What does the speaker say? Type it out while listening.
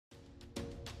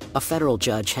A federal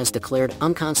judge has declared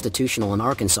unconstitutional an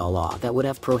Arkansas law that would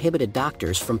have prohibited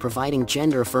doctors from providing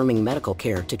gender-affirming medical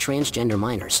care to transgender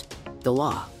minors. The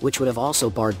law, which would have also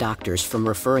barred doctors from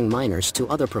referring minors to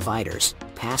other providers,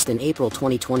 passed in April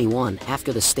 2021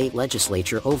 after the state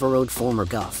legislature overrode former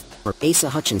Gov. Asa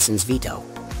Hutchinson's veto.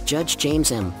 Judge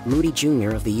James M. Moody Jr.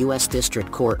 of the U.S. District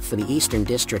Court for the Eastern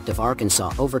District of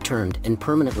Arkansas overturned and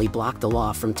permanently blocked the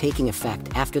law from taking effect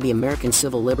after the American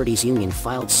Civil Liberties Union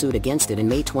filed suit against it in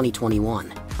May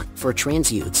 2021. For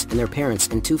trans youths and their parents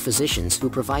and 2 physicians who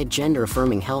provide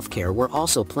gender-affirming healthcare were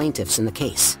also plaintiffs in the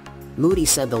case. Moody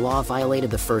said the law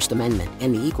violated the First Amendment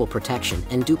and the Equal Protection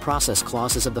and Due Process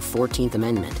clauses of the 14th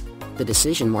Amendment. The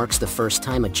decision marks the first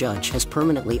time a judge has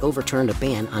permanently overturned a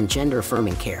ban on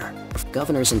gender-affirming care.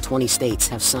 Governors in 20 states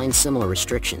have signed similar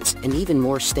restrictions, and even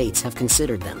more states have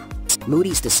considered them.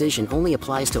 Moody's decision only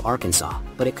applies to Arkansas,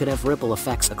 but it could have ripple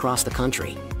effects across the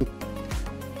country.